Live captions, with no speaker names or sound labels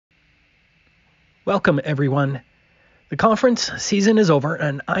Welcome, everyone. The conference season is over,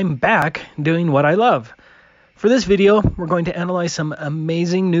 and I'm back doing what I love. For this video, we're going to analyze some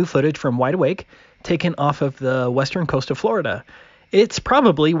amazing new footage from Wide Awake taken off of the western coast of Florida. It's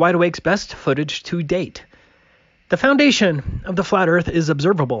probably Wide Awake's best footage to date. The foundation of the flat Earth is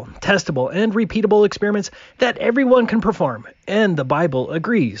observable, testable, and repeatable experiments that everyone can perform, and the Bible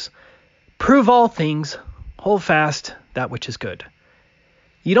agrees. Prove all things, hold fast that which is good.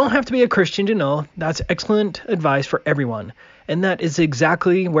 You don't have to be a Christian to know that's excellent advice for everyone, and that is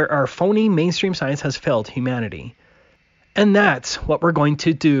exactly where our phony mainstream science has failed humanity. And that's what we're going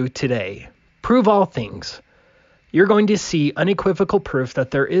to do today. Prove all things. You're going to see unequivocal proof that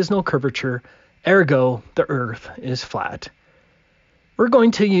there is no curvature, ergo the Earth is flat. We're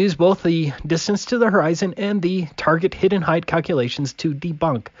going to use both the distance to the horizon and the target hidden height calculations to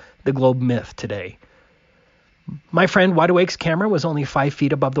debunk the globe myth today. My friend Wide Awake's camera was only 5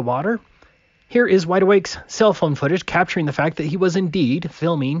 feet above the water. Here is Wide Awake's cell phone footage capturing the fact that he was indeed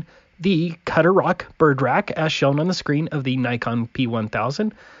filming the Cutter Rock bird rack as shown on the screen of the Nikon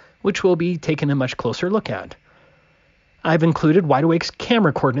P1000, which we'll be taking a much closer look at. I've included Wide Awake's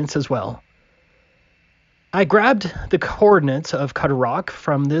camera coordinates as well. I grabbed the coordinates of Cutter Rock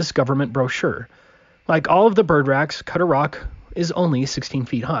from this government brochure. Like all of the bird racks, Cutter Rock is only 16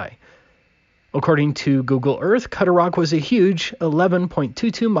 feet high. According to Google Earth, Cutter Rock was a huge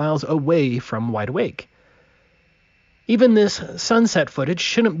 11.22 miles away from Wide Awake. Even this sunset footage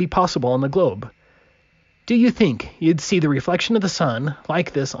shouldn't be possible on the globe. Do you think you'd see the reflection of the sun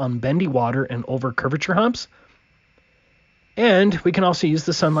like this on bendy water and over curvature humps? And we can also use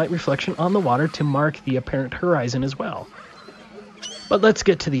the sunlight reflection on the water to mark the apparent horizon as well. But let's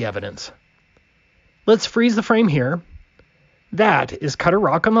get to the evidence. Let's freeze the frame here. That is Cutter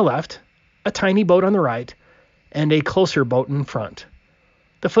Rock on the left, a tiny boat on the right, and a closer boat in front.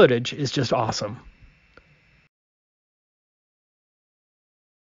 The footage is just awesome.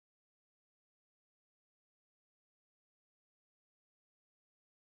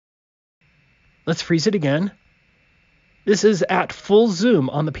 Let's freeze it again. This is at full zoom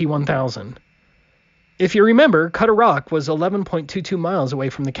on the P1000. If you remember, Cutter Rock was 11.22 miles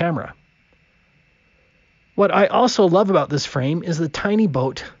away from the camera. What I also love about this frame is the tiny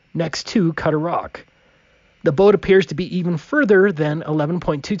boat next to Cutter Rock. The boat appears to be even further than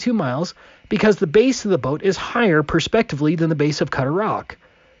 11.22 miles because the base of the boat is higher prospectively than the base of Cutter Rock.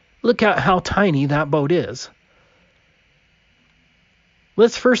 Look at how tiny that boat is.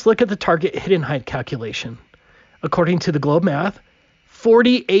 Let's first look at the target hidden height calculation. According to the globe math,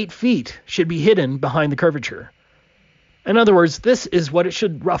 48 feet should be hidden behind the curvature. In other words, this is what it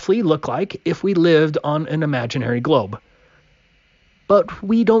should roughly look like if we lived on an imaginary globe. But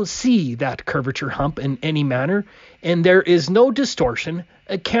we don't see that curvature hump in any manner, and there is no distortion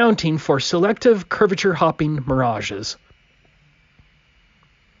accounting for selective curvature hopping mirages.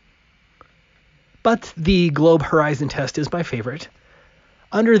 But the globe horizon test is my favorite.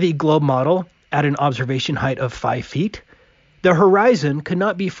 Under the globe model, at an observation height of 5 feet, the horizon could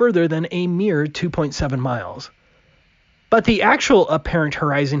not be further than a mere 2.7 miles. But the actual apparent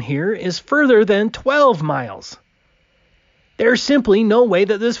horizon here is further than 12 miles. There's simply no way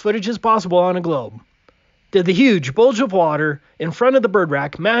that this footage is possible on a globe. Did the huge bulge of water in front of the bird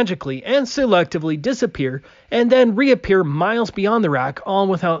rack magically and selectively disappear and then reappear miles beyond the rack, all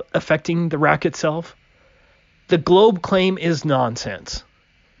without affecting the rack itself? The globe claim is nonsense.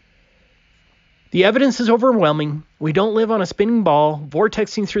 The evidence is overwhelming. We don't live on a spinning ball,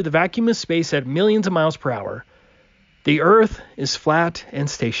 vortexing through the vacuum of space at millions of miles per hour. The Earth is flat and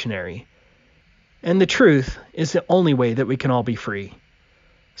stationary. And the truth is the only way that we can all be free.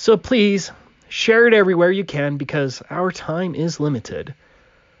 So please, share it everywhere you can because our time is limited.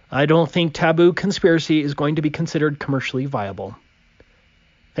 I don't think taboo conspiracy is going to be considered commercially viable.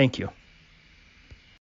 Thank you.